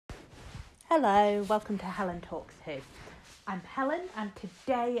Hello, welcome to Helen Talks Who. I'm Helen and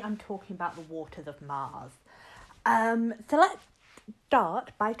today I'm talking about the waters of Mars. So let's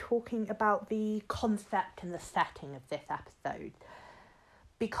start by talking about the concept and the setting of this episode,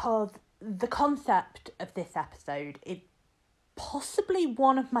 because the concept of this episode is possibly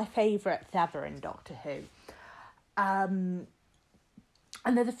one of my favourites ever in Doctor Who. And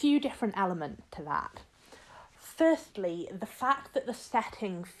there's a few different elements to that. Firstly, the fact that the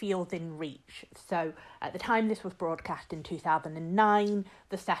setting feels in reach. So at the time this was broadcast in 2009,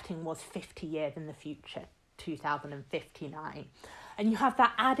 the setting was 50 years in the future, 2059. And you have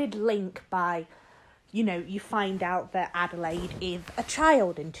that added link by, you find out that Adelaide is a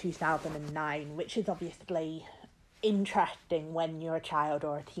child in 2009, which is obviously interesting when you're a child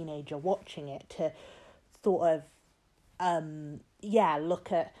or a teenager watching it to sort of,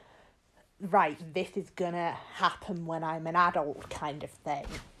 look at, right, this is gonna happen when I'm an adult kind of thing.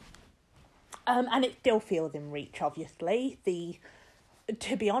 And it still feels in reach, obviously.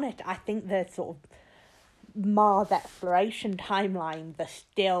 To be honest, I think the sort of Mars exploration timelines are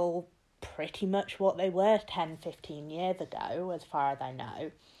still pretty much what they were 10, 15 years ago, as far as I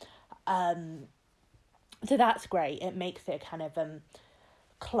know. So that's great. It makes it kind of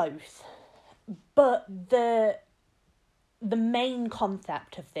close. But the main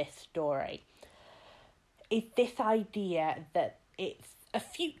concept of this story is this idea that it's a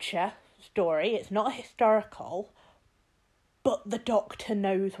future story, it's not a historical, but the Doctor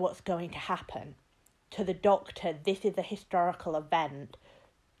knows what's going to happen. To the Doctor, this is a historical event,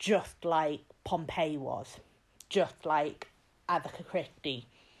 just like Pompeii was, just like Agatha Christie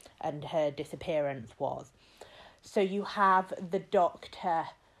and her disappearance was. So you have the Doctor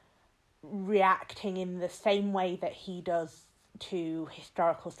reacting in the same way that he does to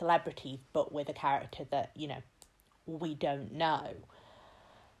historical celebrities, but with a character that, we don't know.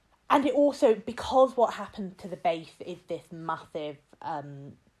 And it also, because what happens to the base is this massive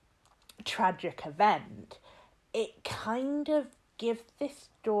tragic event, it kind of gives this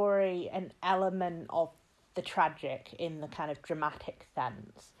story an element of the tragic in the kind of dramatic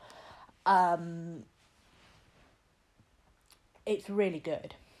sense. It's really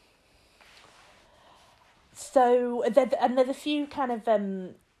good. So there's a few kind of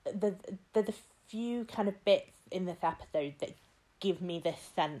there's a few kind of bits in this episode that give me this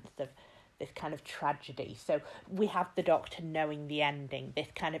sense of this kind of tragedy. So we have the Doctor knowing the ending, this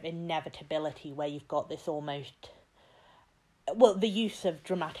kind of inevitability where you've got this almost, the use of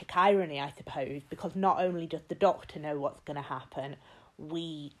dramatic irony, I suppose, because not only does the Doctor know what's going to happen,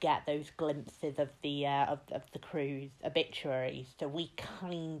 we get those glimpses of the of the crew's obituaries, so we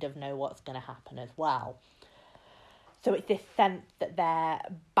kind of know what's going to happen as well. So it's this sense that they're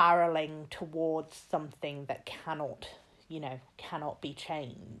barreling towards something that cannot be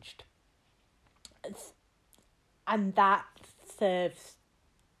changed. And that serves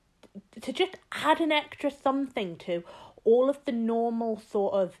to just add an extra something to all of the normal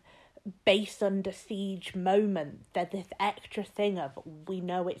sort of base under siege moments. There's this extra thing of, we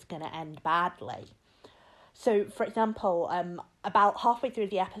know it's going to end badly. So, for example, about halfway through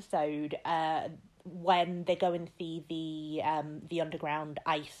the episode, when they go and see the underground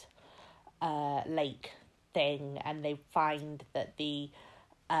ice lake thing, and they find that the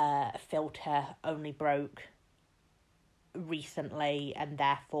filter only broke recently, and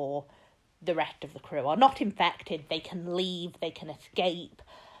therefore the rest of the crew are not infected, they can leave, they can escape.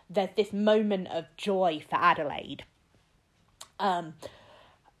 There's this moment of joy for Adelaide. But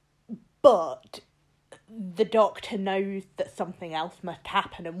the Doctor knows that something else must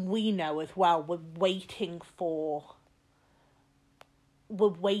happen, and we know as well. We're waiting for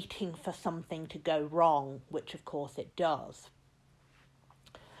something to go wrong, which of course it does.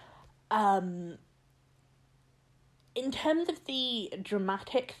 In terms of the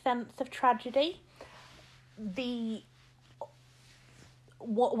dramatic sense of tragedy,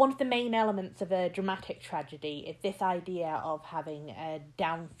 one of the main elements of a dramatic tragedy is this idea of having a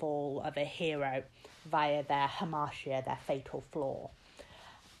downfall of a hero via their hamartia, their fatal flaw.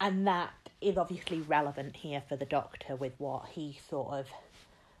 And that is obviously relevant here for the Doctor with what he sort of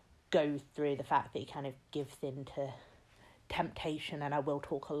goes through, the fact that he kind of gives in to temptation, and I will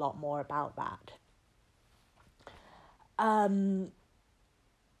talk a lot more about that.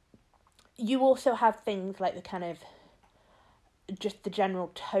 You also have things like the kind of just the general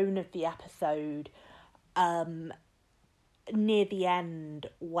tone of the episode near the end,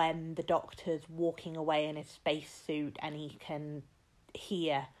 when the Doctor's walking away in his spacesuit and he can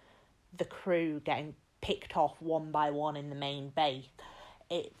hear the crew getting picked off one by one in the main base.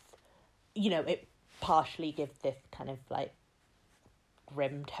 It's, it partially gives this kind of like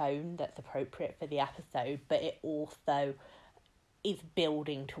grim tone that's appropriate for the episode, but it also is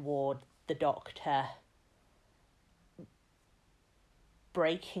building toward the Doctor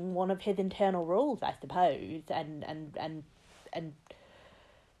breaking one of his internal rules, I suppose, and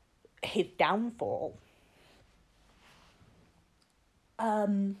his downfall.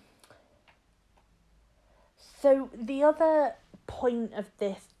 So the other point of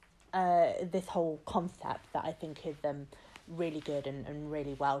this whole concept that I think is really good and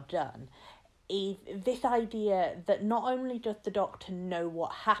really well done is this idea that not only does the Doctor know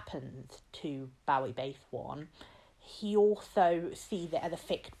what happens to Bowie Base 1, he also sees it as a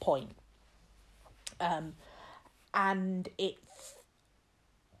fixed point. And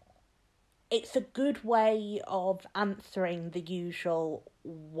it's a good way of answering the usual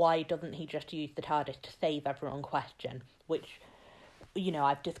why doesn't he just use the TARDIS to save everyone question, which, you know,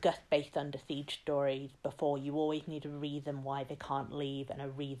 I've discussed Base Under Siege stories before. You always need a reason why they can't leave and a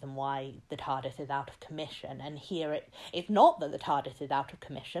reason why the TARDIS is out of commission. And here it's not that the TARDIS is out of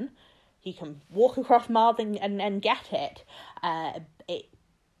commission. He can walk across Mars and get it.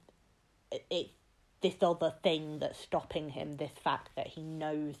 It's this other thing that's stopping him, this fact that he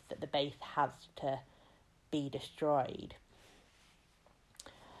knows that the base has to be destroyed.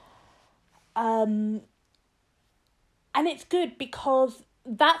 And it's good because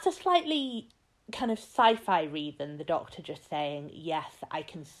that's a slightly kind of sci-fi reason, the Doctor just saying, yes, I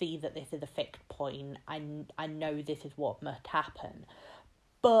can see that this is a fixed point, I know this is what must happen.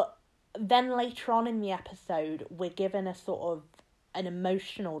 But then later on in the episode, we're given a sort of an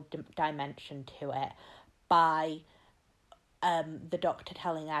emotional dimension to it by the Doctor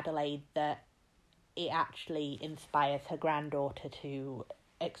telling Adelaide that it actually inspires her granddaughter to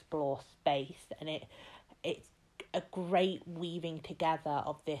explore space, and it's a great weaving together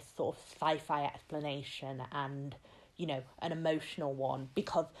of this sort of sci-fi explanation and, you know, an emotional one,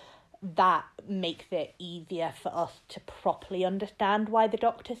 because that makes it easier for us to properly understand why the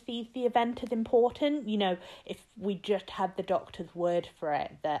Doctor sees the event as important. You know, if we just had the Doctor's word for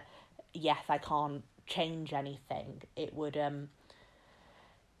it that, yes, I can't change anything, it wouldn't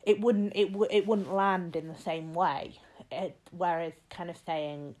land in the same way. Whereas kind of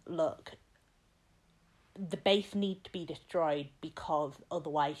saying, look, the base needs to be destroyed because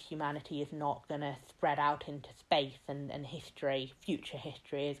otherwise humanity is not going to spread out into space and future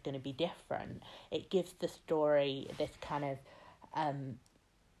history is going to be different. It gives the story this kind of,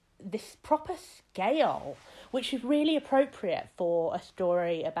 this proper scale, which is really appropriate for a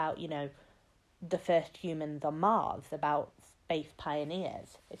story about, you know, the first humans on Mars, about space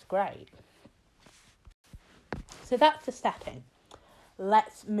pioneers. It's great. So that's the setting.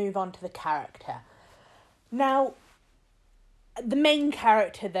 Let's move on to the character. Now, the main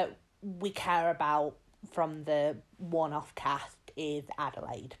character that we care about from the one-off cast is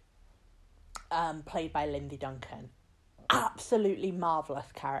Adelaide, played by Lindsay Duncan. Absolutely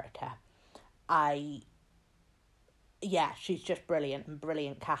marvellous character. She's just brilliant, and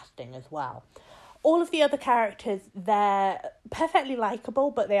brilliant casting as well. All of the other characters, they're perfectly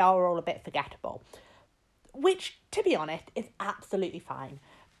likeable, but they are all a bit forgettable, which, to be honest, is absolutely fine,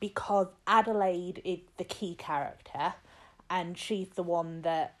 because Adelaide is the key character, and she's the one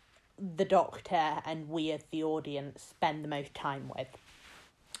that the Doctor and we as the audience spend the most time with.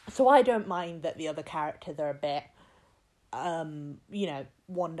 So I don't mind that the other characters are a bit,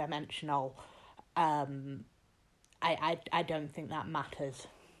 one-dimensional. I don't think that matters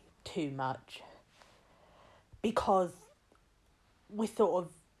too much, because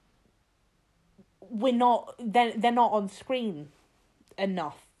they're not on screen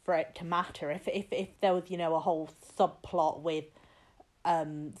enough for it to matter. If there was, a whole subplot with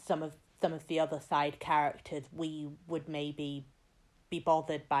some of the other side characters, we would maybe be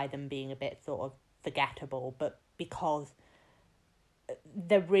bothered by them being a bit sort of forgettable, but because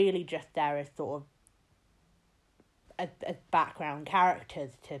they're really just there as sort of as background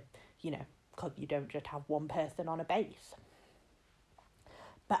characters to, because you don't just have one person on a base.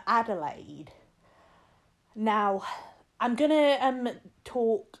 But Adelaide, now I'm gonna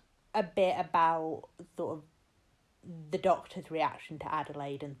talk a bit about sort of the Doctor's reaction to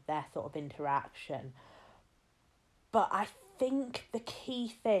Adelaide and their sort of interaction. But I think the key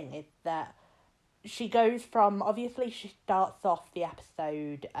thing is that she goes from, obviously she starts off the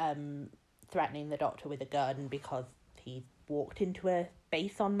episode threatening the Doctor with a gun because he walked into a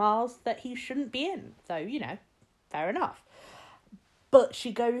base on Mars that he shouldn't be in. So, fair enough. But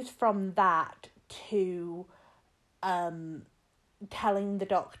she goes from that to telling the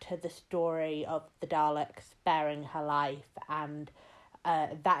Doctor the story of the Daleks sparing her life, and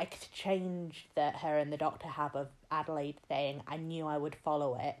that exchange that her and the Doctor have of Adelaide saying, "I knew I would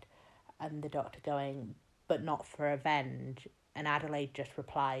follow it," and the Doctor going, "But not for revenge," and Adelaide just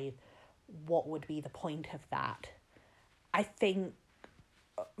replies, "What would be the point of that?" I think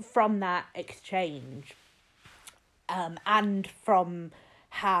from that exchange, and from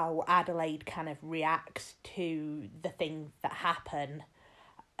how Adelaide kind of reacts to the things that happen,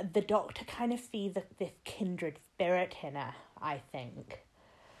 the Doctor kind of sees this kindred spirit in her, I think,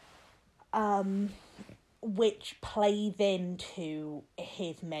 which plays into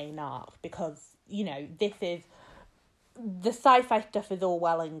his main arc, because, you know, this is, the sci-fi stuff is all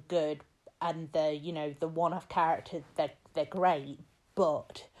well and good, and the, you know, the one-off characters, they're great,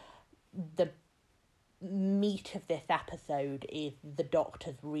 but the meat of this episode is the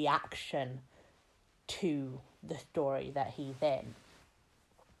Doctor's reaction to the story that he's in.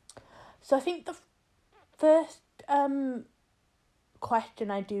 So I think the first question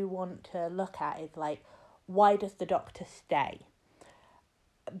I do want to look at is, like, why does the Doctor stay?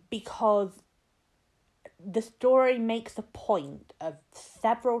 Because the story makes a point of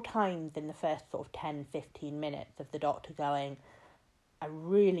several times in the first sort of 10-15 minutes of the Doctor going, "I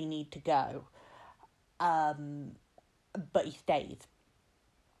really need to go," but he stays.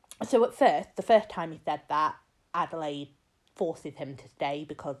 So at first, the first time he said that, Adelaide forces him to stay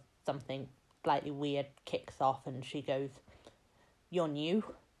because something slightly weird kicks off, and she goes, "You're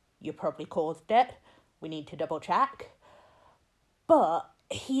new, you probably caused it, we need to double check." But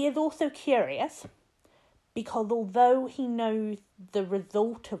he is also curious, because although he knows the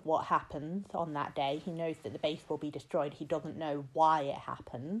result of what happens on that day, he knows that the base will be destroyed, he doesn't know why it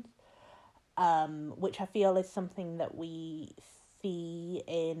happens, which I feel is something that we see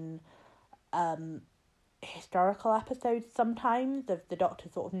in historical episodes sometimes, of the Doctor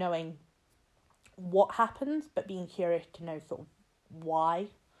sort of knowing what happens but being curious to know sort of why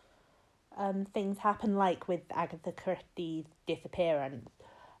things happen, like with Agatha Christie's disappearance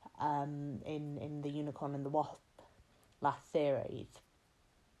in the Unicorn and the Wasp last series.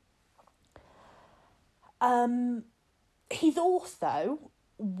 He's also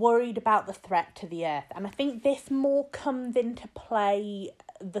worried about the threat to the Earth, and I think this more comes into play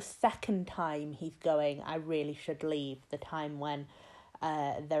the second time he's going, "I really should leave," the time when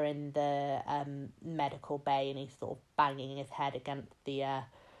they're in the medical bay and he's sort of banging his head against the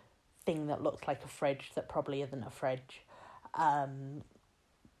thing that looks like a fridge that probably isn't a fridge.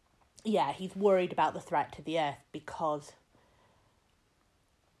 Yeah, he's worried about the threat to the Earth because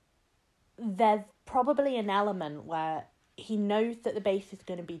there's probably an element where he knows that the base is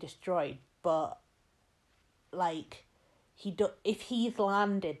going to be destroyed, but, like, if he's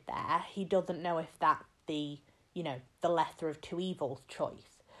landed there, he doesn't know if that's the, you know, the lesser of two evils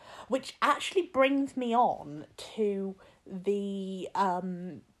choice. Which actually brings me on to the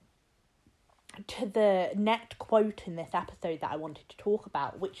net quote in this episode that I wanted to talk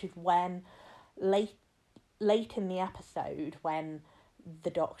about, which is when late in the episode, when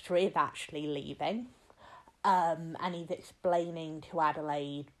the Doctor is actually leaving, and he's explaining to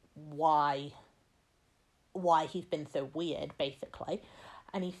Adelaide why he's been so weird, basically.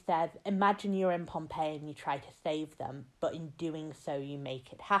 And he says, "Imagine you're in Pompeii and you try to save them, but in doing so you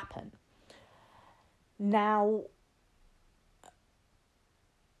make it happen." Now,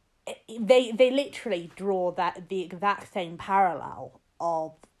 they literally draw the exact same parallel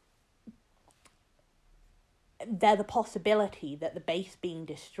of there's a possibility that the base being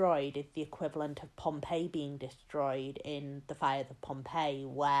destroyed is the equivalent of Pompeii being destroyed in the fires of Pompeii,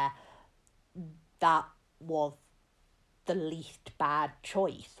 where that was the least bad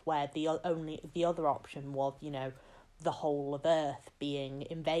choice, where the other option was, you know, the whole of Earth being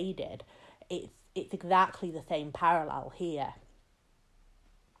invaded. It's exactly the same parallel here.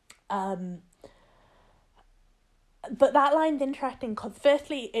 But that line's interesting because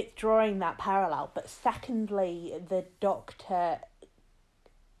firstly it's drawing that parallel, but secondly the Doctor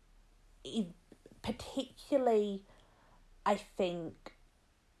is particularly, I think,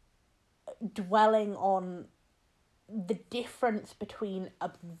 dwelling on the difference between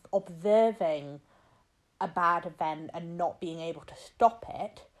observing a bad event and not being able to stop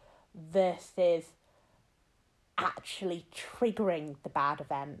it versus actually triggering the bad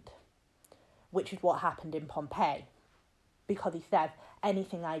event, which is what happened in Pompeii. Because he says,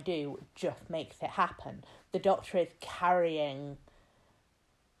 "Anything I do just makes it happen." The Doctor is carrying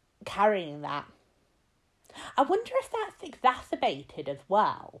that. I wonder if that's exacerbated as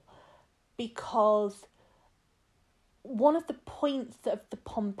well, because one of the points of the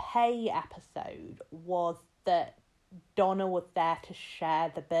Pompeii episode was that Donna was there to share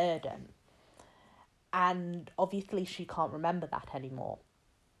the burden, and obviously she can't remember that anymore.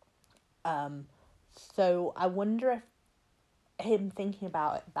 So I wonder if him thinking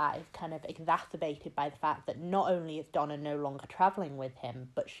about that is kind of exacerbated by the fact that not only is Donna no longer travelling with him,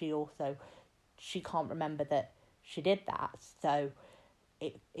 but she can't remember that she did that. So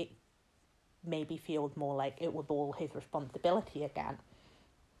it maybe feels more like it was all his responsibility again.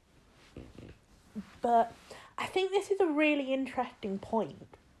 But I think this is a really interesting point,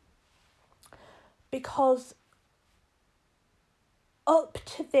 because up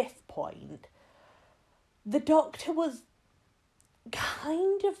to this point, the Doctor was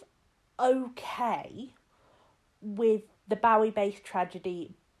kind of okay with the Bowie-based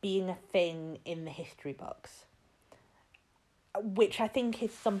tragedy being a thing in the history books, which I think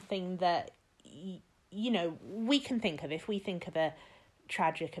is something that, we can think of. If we think of a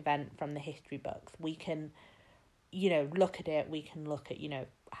tragic event from the history books, we can, look at it, we can look at,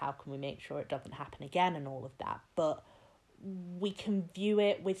 how can we make sure it doesn't happen again and all of that, but we can view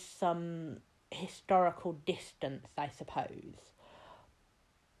it with some historical distance, I suppose.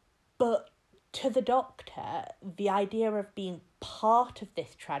 But to the Doctor, the idea of being part of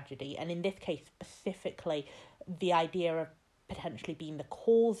this tragedy, and in this case specifically, the idea of potentially being the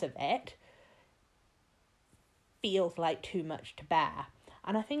cause of it, feels like too much to bear.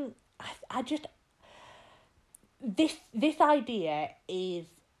 And I think this idea is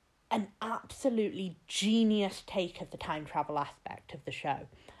an absolutely genius take of the time travel aspect of the show.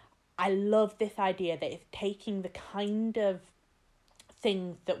 I love this idea that it's taking the kind of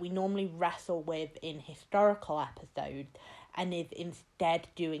things that we normally wrestle with in historical episodes and is instead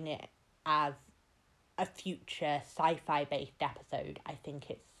doing it as a future sci-fi based episode. I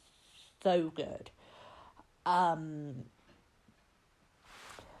think it's so good.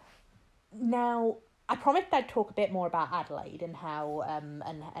 Now, I promised I'd talk a bit more about Adelaide and how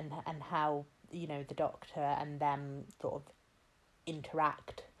and how the Doctor and them sort of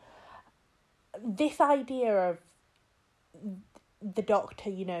interact. This idea of the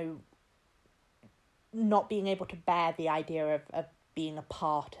Doctor, not being able to bear the idea of being a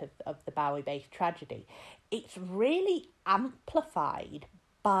part of the Bowie-based tragedy, it's really amplified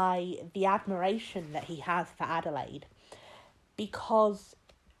by the admiration that he has for Adelaide, because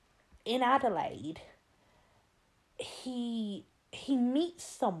in Adelaide, he meets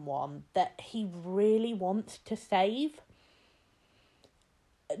someone that he really wants to save.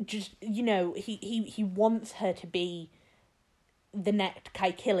 Just, he wants her to be the next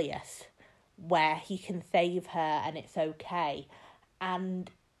Caecilius, where he can save her and it's okay. And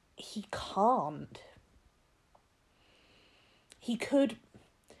he can't. He could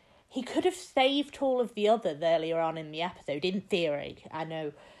have saved all of the others earlier on in the episode, in theory. I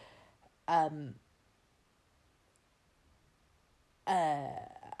know, I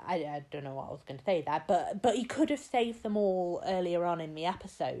don't know what I was going to say there, but he could have saved them all earlier on in the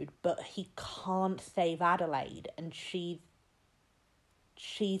episode, but he can't save Adelaide, and she's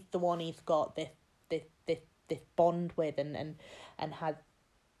the one he's got this bond with, and has,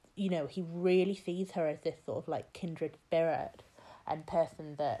 he really sees her as this sort of like kindred spirit and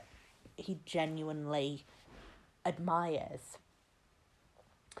person that he genuinely admires,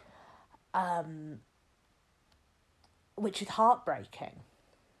 which is heartbreaking.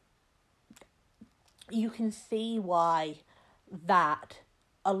 You can see why that,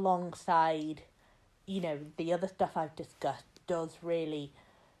 alongside, the other stuff I've discussed, does really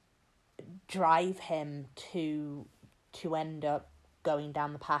drive him to end up going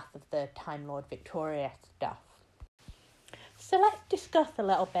down the path of the Time Lord Victorious stuff. So let's discuss a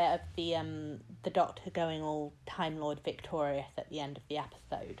little bit of the Doctor going all Time Lord Victorious at the end of the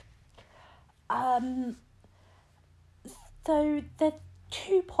episode. So there's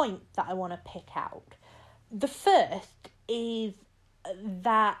 2 points that I want to pick out. The first is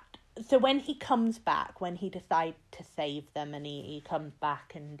that, so when he comes back, when he decides to save them, and he comes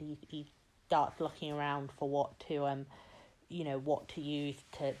back and he starts looking around for what to use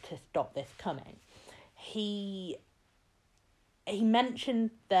to stop this coming, he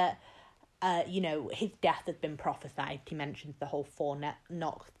mentions that his death has been prophesied. He mentions the whole 4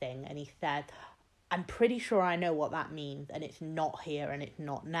 knock thing, and he said, I'm pretty sure I know what that means, and it's not here and it's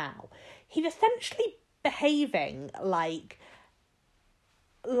not now. He's essentially behaving like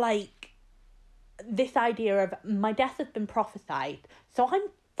this idea of, my death has been prophesied, so I'm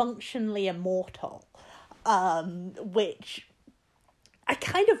functionally immortal, which I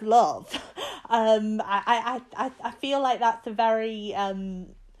kind of love. I feel like that's a very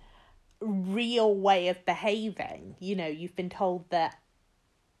real way of behaving. You've been told that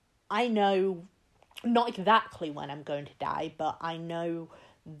I know not exactly when I'm going to die, but I know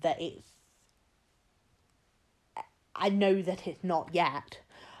that it's not yet.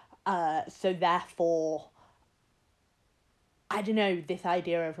 So therefore, I don't know, this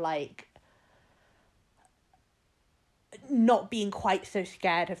idea of like not being quite so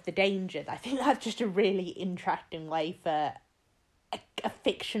scared of the dangers. I think that's just a really interesting way for a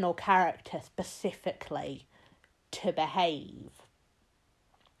fictional character specifically to behave.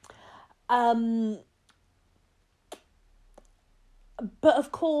 But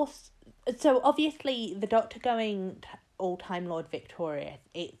of course, so obviously the Doctor going all Time Lord victorious,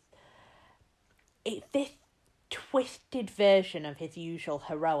 it's this twisted version of his usual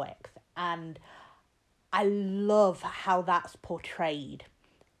heroics, and I love how that's portrayed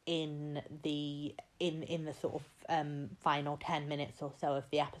in the sort of final 10 minutes or so of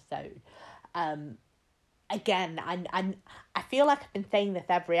the episode. Again, I feel like I've been saying this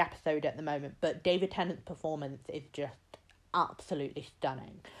every episode at the moment, but David Tennant's performance is just absolutely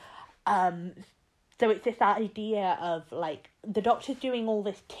stunning. So it's this idea of like the Doctor's doing all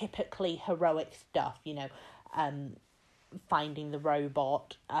this typically heroic stuff, you know, finding the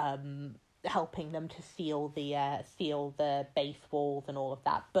robot, helping them to seal the base walls and all of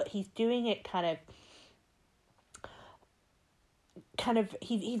that, but he's doing it kind of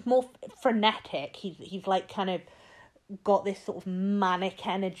he's more frenetic. He's like kind of got this sort of manic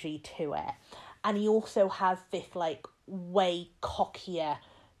energy to it, and he also has this like way cockier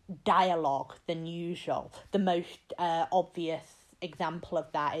dialogue than usual. The most obvious example of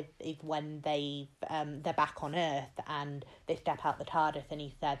that is when they're back on Earth and they step out the TARDIS and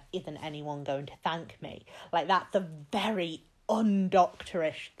he said, "Isn't anyone going to thank me?" Like, that's a very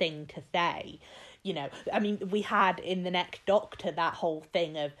undoctorish thing to say. You know, I mean, we had in the next Doctor that whole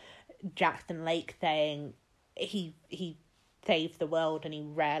thing of Jackson Lake saying he saves the world and he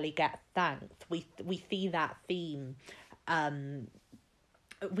rarely gets thanked. We see that theme.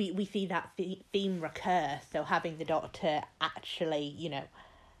 We see that theme recur. So having the Doctor actually, you know,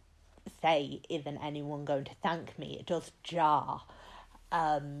 say, "Isn't anyone going to thank me?" It does jar.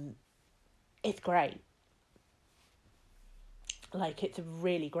 It's great. Like, it's a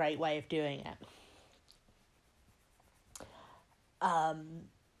really great way of doing it. I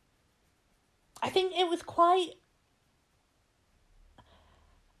think it was quite...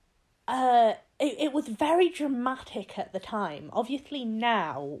 It was very dramatic at the time. Obviously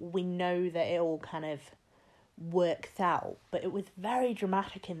now we know that it all kind of works out, but it was very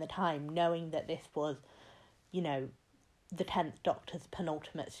dramatic in the time, knowing that this was, you know, the 10th Doctor's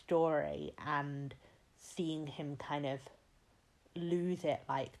penultimate story, and seeing him kind of lose it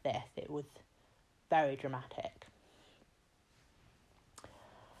like this. It was very dramatic.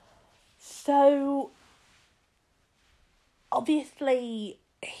 So, obviously,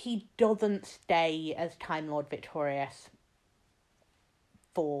 he doesn't stay as Time Lord victorious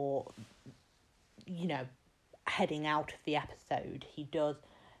for, you know, heading out of the episode. He does,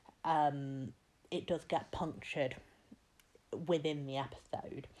 it does get punctured within the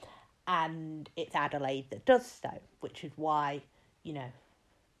episode, and it's Adelaide that does so, which is why, you know,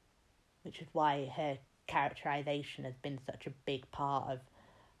 her characterization has been such a big part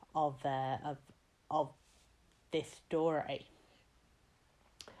of this story.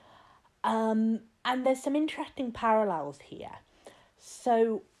 And there's some interesting parallels here.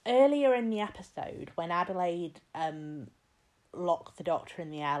 So earlier in the episode, when Adelaide locks the Doctor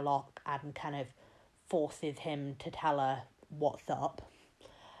in the airlock and kind of forces him to tell her what's up,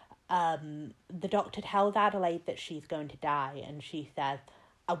 the Doctor tells Adelaide that she's going to die, and she says,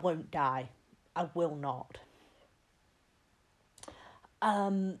 "I won't die. I will not."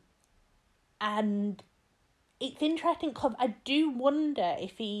 And it's interesting because I do wonder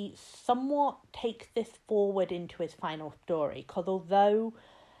if he somewhat takes this forward into his final story, because although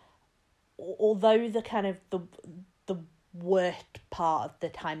the kind of the worst part of the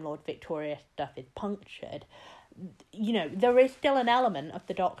Time Lord Victoria stuff is punctured, you know, there is still an element of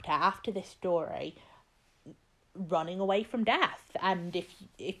the Doctor after this story running away from death. And if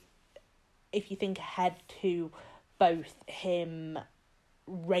you think ahead to both him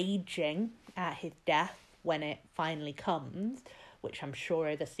raging at his death when it finally comes, which I'm sure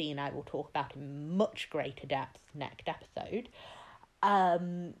is a scene I will talk about in much greater depth next episode,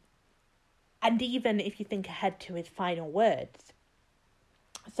 and even if you think ahead to his final words.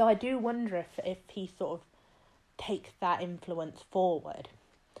 So I do wonder if he sort of takes that influence forward.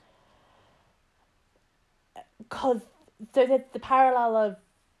 Because, so there's the parallel of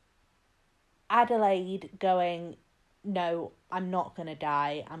Adelaide going, "No, I'm not going to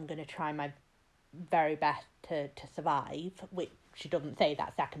die. I'm going to try my very best to survive," which she doesn't say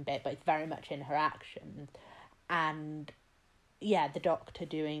that second bit, but it's very much in her actions. And yeah, the Doctor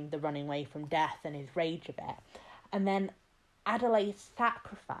doing the running away from death and his rage of it. And then Adelaide's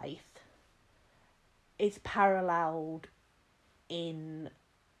sacrifice is paralleled in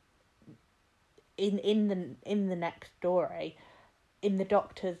the next story, in the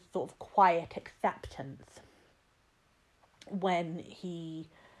Doctor's sort of quiet acceptance, when he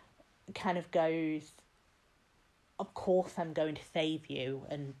kind of goes, of course I'm going to save you,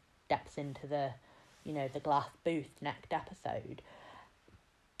 and steps into the glass booth next episode.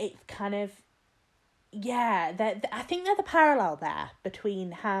 It's kind of, yeah, I think there's a parallel there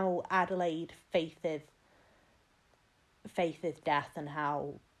between how Adelaide faces death and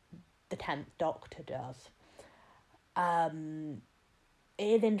how the 10th Doctor does. It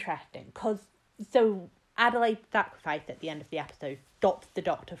is interesting, because so Adelaide's sacrifice at the end of the episode stops the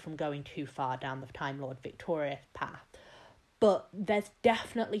Doctor from going too far down the Time Lord victorious path, but there's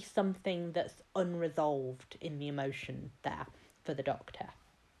definitely something that's unresolved in the emotion there for the Doctor.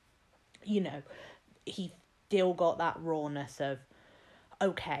 He's still got that rawness of,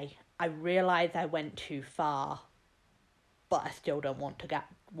 okay, I realise I went too far, but I still don't want to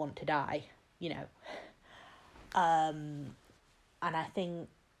die, And I think,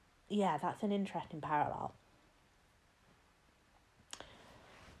 yeah, that's an interesting parallel.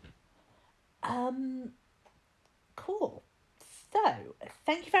 Cool. So,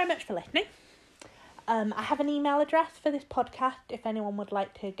 thank you very much for listening. I have an email address for this podcast if anyone would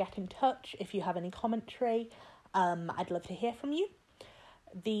like to get in touch. If you have any commentary, I'd love to hear from you.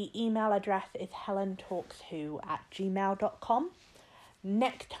 The email address is helentalkswho@gmail.com.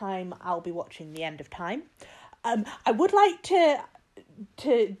 Next time I'll be watching The End of Time. I would like to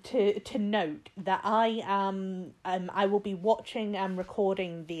note that I will be watching and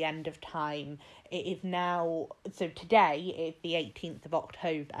recording The End of Time. It is now, so today is the 18th of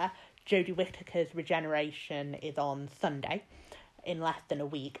October. Jodie Whittaker's Regeneration is on Sunday. In less than a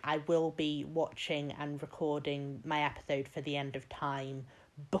week, I will be watching and recording my episode for The End of Time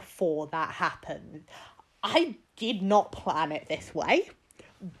before that happens. I did not plan it this way,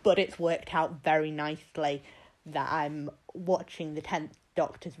 but it's worked out very nicely that I'm watching the 10th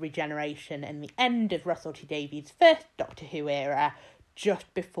Doctor's Regeneration and the end of Russell T Davies' first Doctor Who era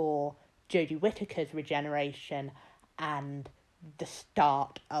just before Jodie Whittaker's Regeneration and the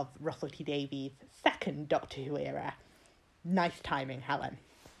start of Russell T Davies' second Doctor Who era. Nice timing, Helen.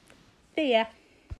 See ya.